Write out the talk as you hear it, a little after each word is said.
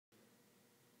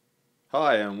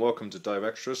Hi and welcome to Dive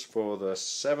Xtras for the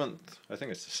seventh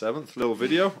little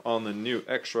video on the new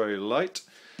X-Ray light.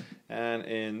 And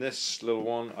in this little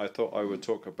one I thought I would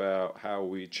talk about how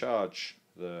we charge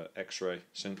the X-Ray,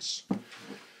 since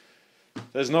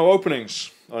there's no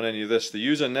openings on any of this. The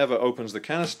user never opens the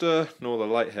canister nor the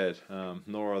light head,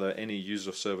 nor are there any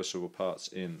user serviceable parts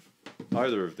in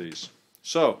either of these.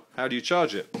 So how do you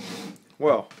charge it?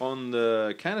 Well, on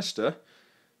the canister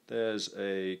there's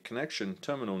a connection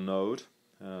terminal node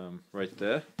right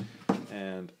there,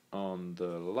 and on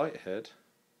the light head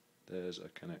there's a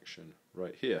connection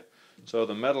right here. So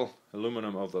the metal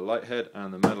aluminum of the light head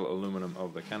and the metal aluminum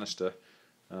of the canister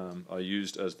are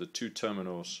used as the two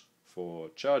terminals for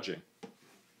charging.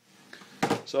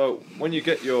 So when you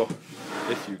get your,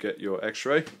 if you get your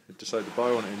X-Ray, decide to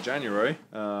buy one in January,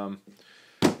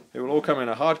 it will all come in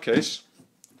a hard case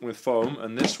with foam,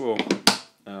 and this will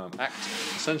act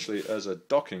essentially as a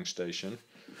docking station.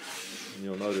 And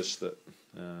you'll notice that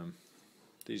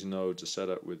these nodes are set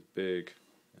up with big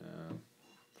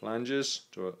chamfers,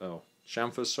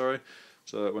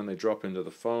 so that when they drop into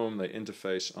the foam they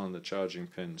interface on the charging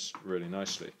pins really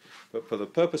nicely. But for the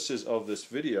purposes of this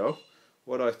video,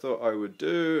 what I thought I would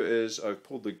do is I've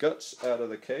pulled the guts out of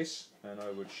the case, and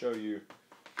I would show you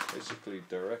basically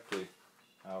directly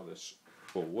how this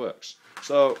all works.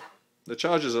 So the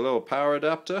charger's a little power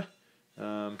adapter.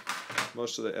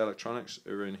 Most of the electronics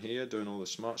are in here doing all the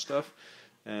smart stuff,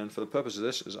 and for the purpose of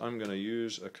this I'm going to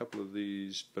use a couple of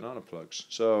these banana plugs.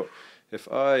 So if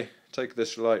I take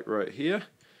this light right here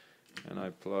and I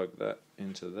plug that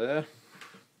into there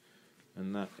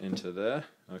and that into there,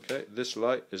 okay, this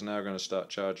light is now going to start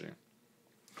charging.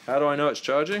 How do I know it's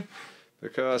charging?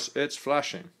 Because it's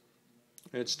flashing.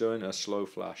 It's doing a slow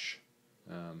flash.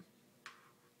 Can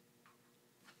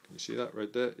you see that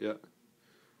right there? Yeah.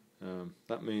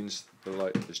 That means the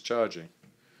light is charging.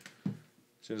 As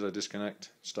soon as I disconnect,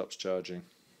 it stops charging,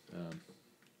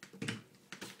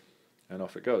 and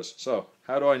off it goes. So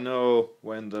how do I know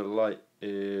when the light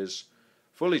is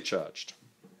fully charged?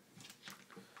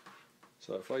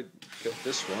 So if I get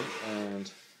this one,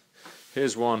 and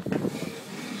here's one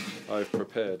I've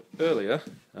prepared earlier.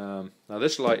 Now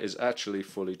this light is actually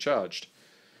fully charged.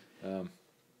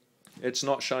 It's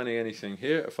not shining anything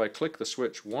here. If I click the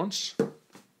switch once,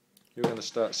 you're going to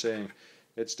start seeing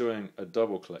it's doing a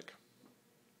double click.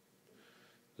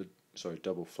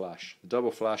 Double flash.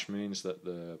 Double flash means that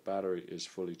the battery is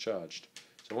fully charged.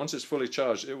 So once it's fully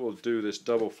charged, it will do this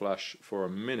double flash for a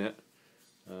minute,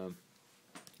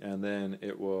 and then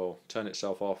it will turn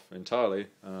itself off entirely,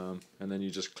 and then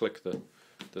you just click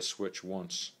the switch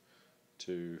once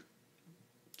to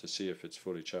see if it's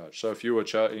fully charged. So if you were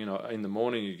in the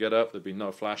morning, you get up, there'd be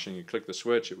no flashing, you click the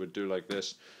switch, it would do like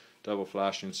this, double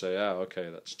flash, and say, ah, okay,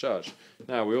 that's charged.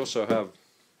 Now we also have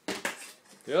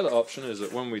the other option, is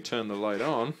that when we turn the light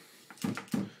on,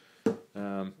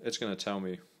 it's going to tell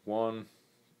me 1,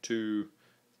 2,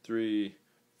 3,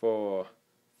 4,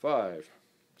 5.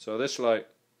 So this light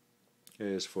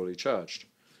is fully charged.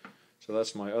 So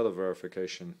that's my other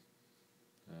verification,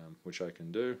 which I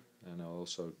can do, and I'll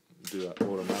also do that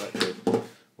automatically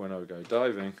when I go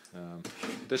diving.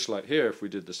 This light here, if we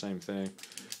did the same thing,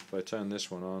 if I turn this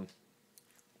one on,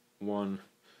 1,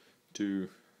 2,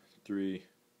 3,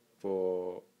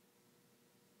 4,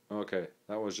 okay,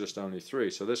 that was just only 3,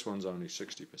 so this one's only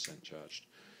 60% charged.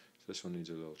 So this one needs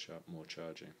a little more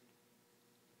charging.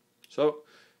 So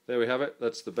there we have it.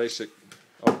 That's the basic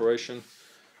operation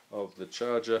of the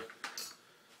charger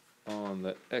on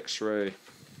the X-Ray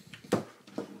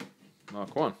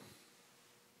Mark 1.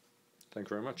 Thank you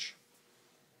very much.